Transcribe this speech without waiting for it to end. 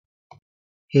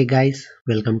Hey guys,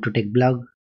 welcome to Tech Blog.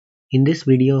 In this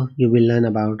video, you will learn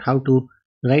about how to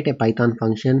write a Python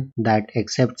function that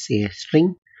accepts a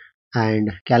string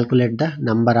and calculate the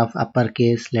number of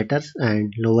uppercase letters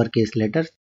and lowercase letters.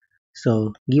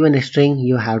 So, given a string,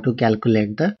 you have to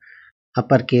calculate the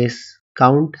uppercase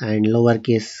count and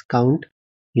lowercase count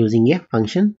using a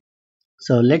function.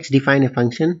 So, let's define a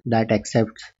function that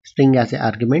accepts string as an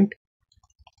argument.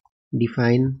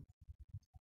 Define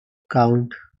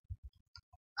count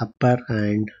upper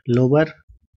and lower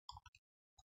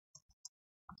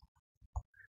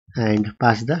and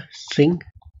pass the string.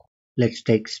 Let's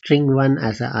take string1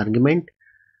 as an argument.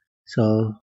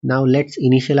 So now let's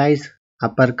initialize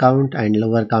upper count and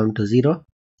lower count to 0.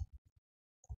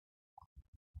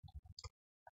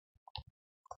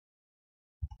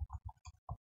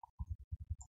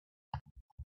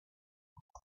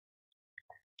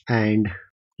 And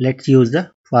let's use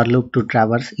the for loop to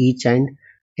traverse each and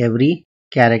every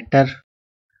character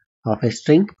of a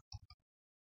string.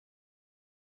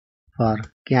 For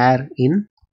char in,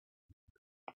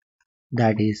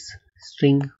 that is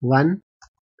string1,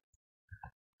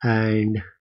 and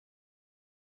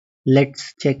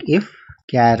let's check if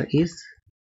char is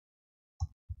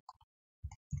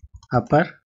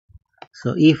upper.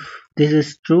 So if this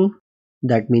is true,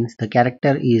 that means the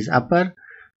character is upper,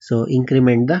 so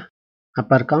increment the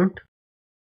upper count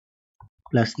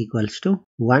plus equals to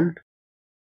 1,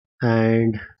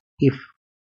 and if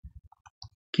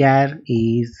char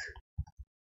is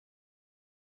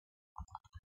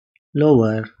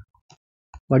lower,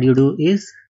 what you do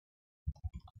is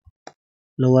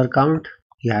lower count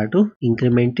you have to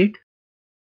increment it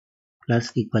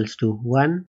plus equals to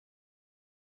 1.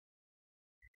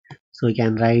 So you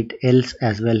can write else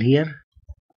as well here,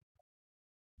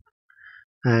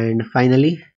 and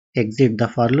finally exit the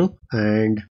for loop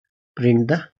and print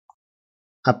the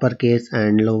uppercase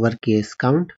and lowercase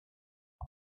count.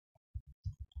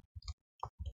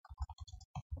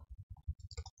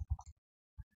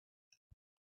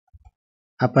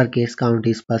 Uppercase count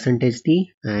is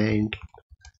 %d and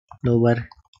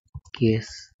lowercase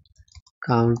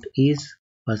count is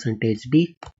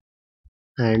 %d,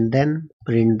 and then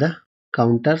print the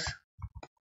counters,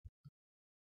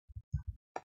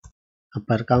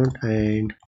 upper count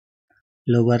and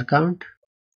lower count.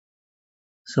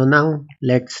 So now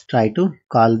let's try to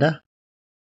call the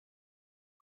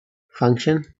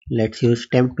function. Let's use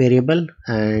temp variable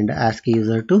and ask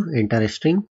user to enter a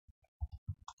string.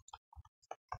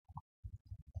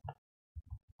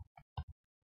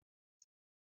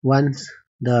 Once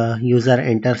the user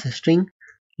enters a string,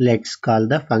 let's call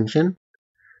the function,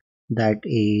 that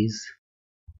is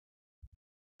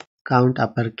count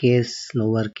uppercase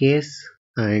lowercase,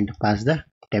 and pass the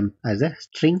temp as a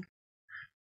string.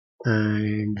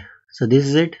 And so this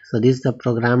is it. So this is the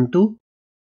program to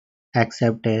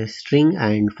accept a string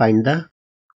and find the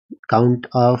count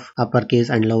of uppercase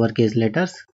and lowercase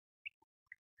letters.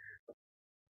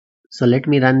 So let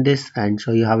me run this and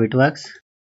show you how it works.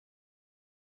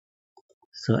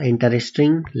 So enter a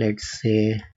string, let's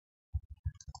say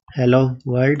hello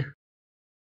world.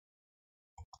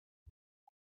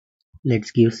 Let's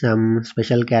give some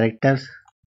special characters,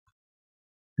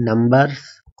 numbers,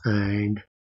 and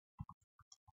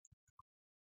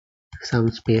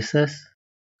some spaces,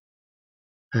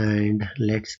 and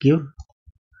let's give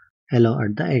hello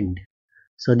at the end.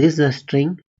 So this is a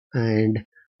string, and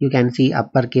you can see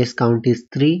uppercase count is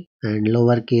 3 and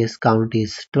lowercase count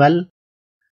is 12.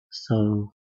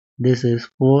 So this is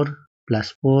 4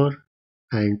 plus 4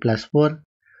 and plus 4.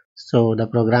 So the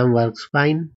program works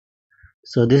fine.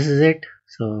 So this is it.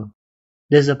 So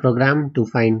this is a program to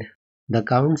find the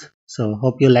counts. So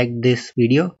hope you liked this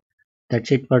video.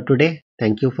 That's it for today.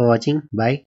 Thank you for watching.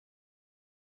 Bye.